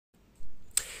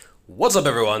What's up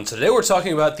everyone? Today we're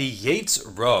talking about the Yates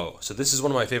row. So this is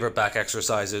one of my favorite back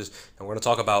exercises, and we're going to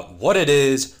talk about what it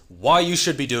is, why you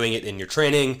should be doing it in your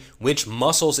training, which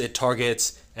muscles it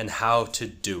targets, and how to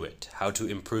do it, how to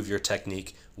improve your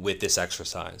technique with this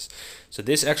exercise. So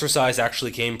this exercise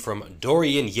actually came from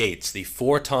Dorian Yates, the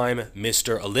four-time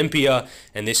Mr. Olympia,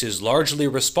 and this is largely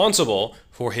responsible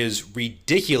for his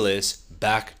ridiculous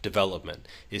back development,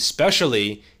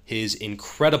 especially his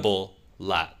incredible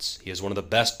lats. He has one of the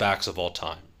best backs of all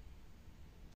time.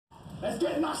 Let's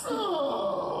get nasty!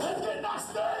 Oh. Let's get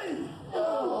nasty!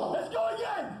 Oh. Let's go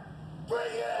again!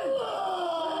 Bring it!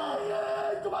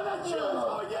 Oh. Come on, that's let's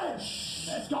go again!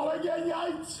 Let's go again,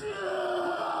 Yates! Scream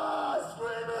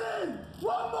it in!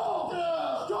 One more!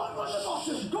 Strong on the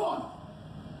bottom, go on!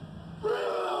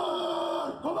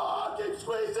 Come on, keep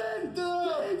squeezing!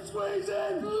 Keep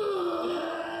squeezing!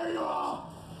 There you are!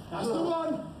 That's the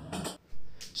one!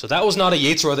 So that was not a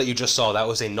Yates row that you just saw, that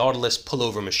was a Nautilus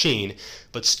pullover machine,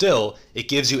 but still, it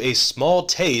gives you a small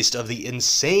taste of the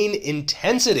insane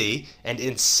intensity and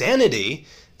insanity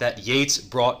that Yates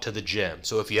brought to the gym.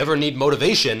 So if you ever need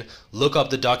motivation, look up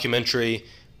the documentary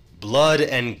Blood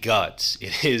and Guts.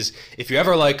 It is, if you're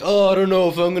ever like, oh, I don't know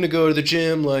if I'm gonna go to the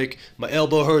gym, like my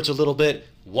elbow hurts a little bit,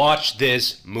 watch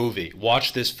this movie,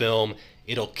 watch this film,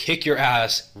 it'll kick your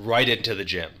ass right into the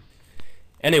gym.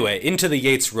 Anyway, into the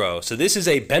Yates row. So this is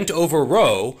a bent over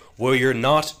row where you're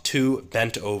not too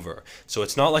bent over. So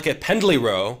it's not like a pendley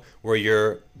row where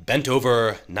you're bent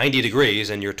over 90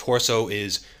 degrees and your torso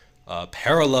is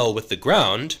parallel with the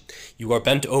ground. You are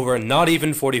bent over not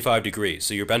even 45 degrees.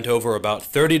 So you're bent over about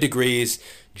 30 degrees,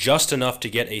 just enough to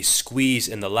get a squeeze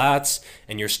in the lats,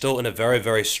 and you're still in a very,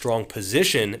 very strong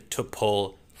position to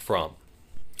pull from.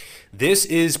 This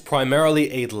is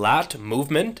primarily a lat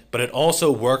movement, but it also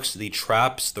works the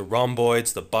traps, the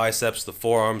rhomboids, the biceps, the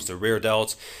forearms, the rear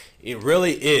delts. It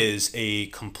really is a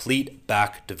complete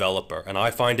back developer, and I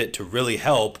find it to really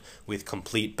help with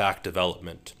complete back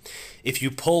development. If you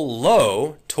pull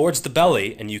low towards the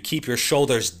belly and you keep your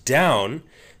shoulders down,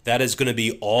 that is going to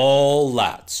be all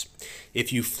lats.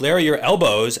 If you flare your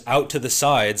elbows out to the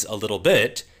sides a little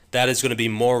bit, that is going to be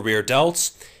more rear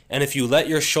delts. And if you let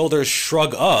your shoulders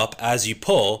shrug up as you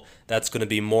pull, that's going to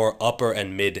be more upper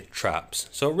and mid traps.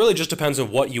 So it really just depends on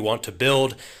what you want to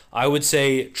build. I would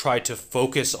say try to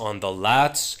focus on the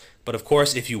lats, but of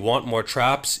course if you want more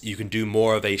traps, you can do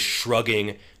more of a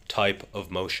shrugging type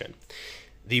of motion.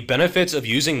 The benefits of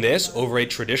using this over a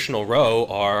traditional row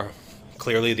are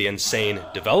clearly the insane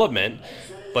development,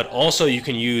 but also you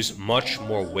can use much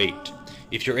more weight.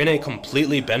 If you're in a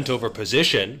completely bent over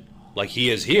position, like he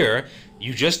is here,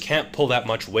 you just can't pull that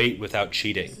much weight without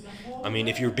cheating. I mean,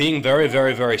 if you're being very,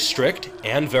 very, very strict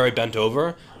and very bent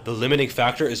over, the limiting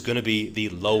factor is going to be the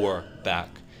lower back.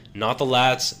 Not the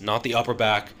lats, not the upper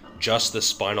back, just the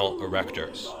spinal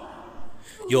erectors.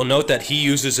 You'll note that he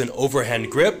uses an overhand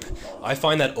grip. I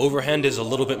find that overhand is a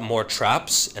little bit more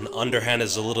traps and underhand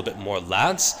is a little bit more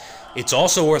lats. It's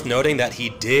also worth noting that he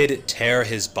did tear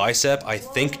his bicep, I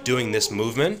think, doing this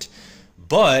movement.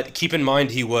 But keep in mind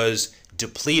he was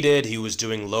depleted, he was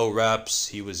doing low reps,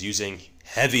 he was using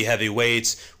heavy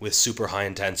weights with super high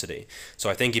intensity. So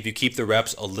I think if you keep the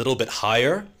reps a little bit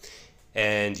higher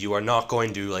and you are not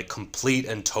going to like complete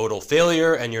and total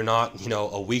failure and you're not,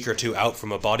 a week or two out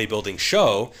from a bodybuilding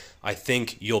show, I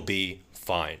think you'll be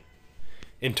fine.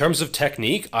 In terms of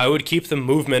technique, I would keep the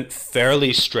movement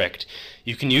fairly strict.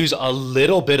 You can use a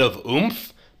little bit of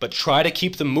oomph, but try to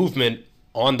keep the movement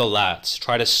on the lats.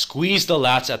 Try to squeeze the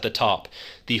lats at the top.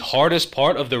 The hardest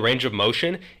part of the range of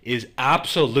motion is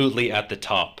absolutely at the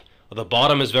top. The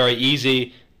bottom is very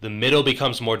easy, the middle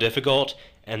becomes more difficult,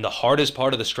 and the hardest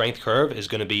part of the strength curve is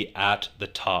going to be at the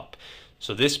top.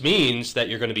 So this means that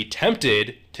you're going to be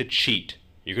tempted to cheat.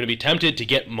 You're going to be tempted to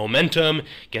get momentum,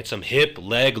 get some hip,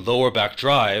 leg, lower back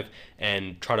drive,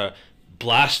 and try to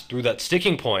blast through that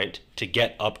sticking point to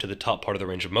get up to the top part of the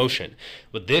range of motion.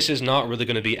 But this is not really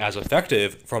going to be as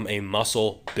effective from a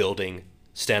muscle building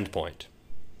standpoint.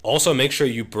 Also, make sure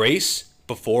you brace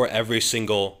before every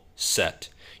single set.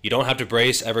 You don't have to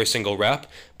brace every single rep,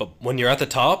 but when you're at the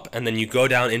top and then you go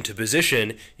down into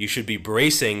position, you should be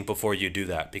bracing before you do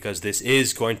that, because this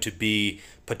is going to be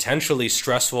potentially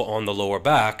stressful on the lower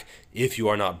back if you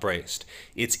are not braced.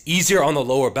 It's easier on the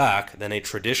lower back than a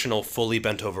traditional fully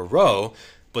bent over row,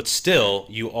 but still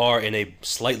you are in a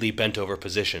slightly bent over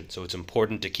position. So it's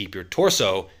important to keep your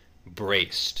torso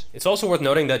braced. It's also worth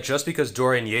noting that just because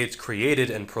Dorian Yates created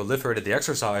and proliferated the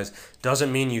exercise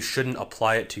doesn't mean you shouldn't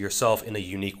apply it to yourself in a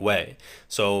unique way.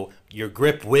 So your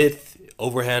grip width,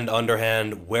 overhand,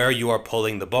 underhand, where you are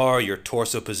pulling the bar, your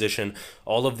torso position,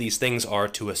 all of these things are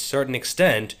to a certain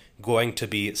extent going to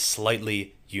be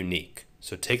slightly unique.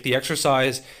 So take the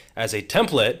exercise as a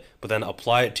template, but then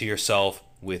apply it to yourself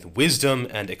with wisdom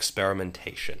and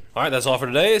experimentation. All right, that's all for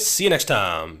today. See you next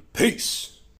time.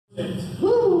 Peace.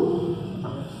 Woo!